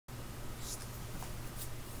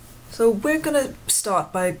So we're going to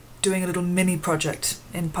start by doing a little mini project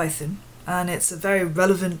in Python, and it's a very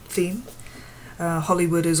relevant theme.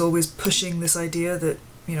 Hollywood is always pushing this idea that,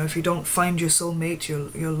 you know, if you don't find your soulmate,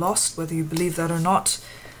 you're lost. Whether you believe that or not,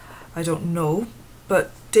 I don't know,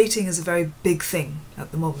 but dating is a very big thing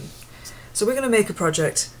at the moment. So we're going to make a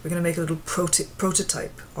project, we're going to make a little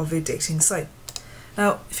prototype of a dating site.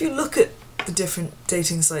 Now, if you look at the different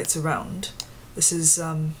dating sites around, this is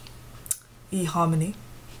eHarmony.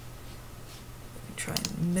 Try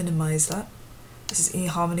and minimize that. This is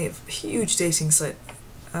eHarmony, a huge dating site,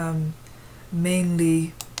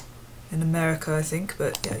 mainly in America, I think,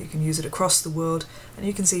 but yeah, you can use it across the world, and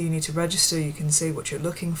you can see you need to register, you can say what you're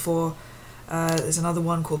looking for. There's another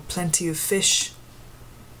one called Plenty of Fish,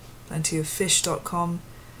 plentyoffish.com.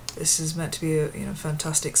 This is meant to be a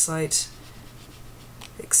fantastic site,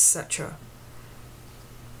 etc.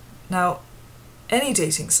 Now, any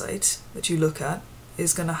dating site that you look at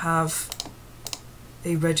is going to have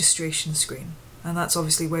a registration screen, and that's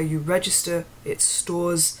obviously where you register. It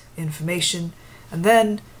stores information, and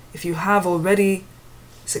then if you have already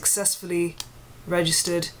successfully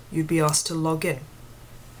registered, you'd be asked to log in.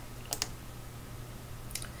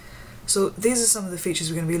 So these are some of the features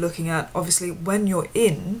we're going to be looking at. Obviously, when you're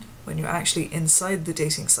actually inside the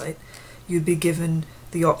dating site, you'd be given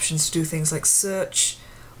the options to do things like search,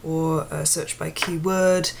 or search by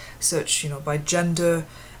keyword, search by gender.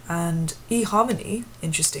 And eHarmony,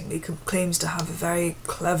 interestingly, claims to have a very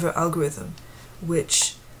clever algorithm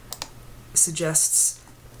which suggests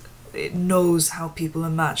it knows how people are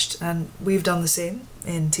matched. And we've done the same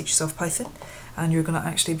in Teach Yourself Python, and you're going to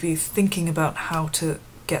actually be thinking about how to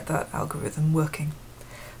get that algorithm working.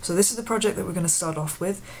 So this is the project that we're going to start off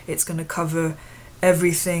with. It's going to cover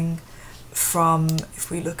everything from,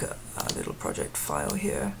 if we look at our little project file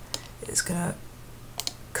here, it's going to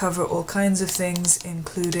cover all kinds of things,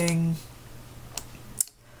 including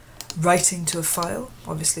writing to a file.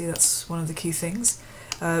 Obviously, that's one of the key things.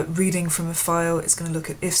 Reading from a file. It's going to look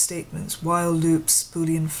at if statements, while loops,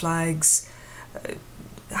 Boolean flags,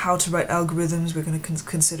 how to write algorithms. We're going to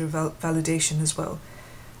consider validation as well.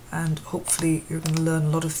 And hopefully you're going to learn a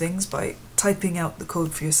lot of things by typing out the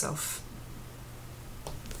code for yourself.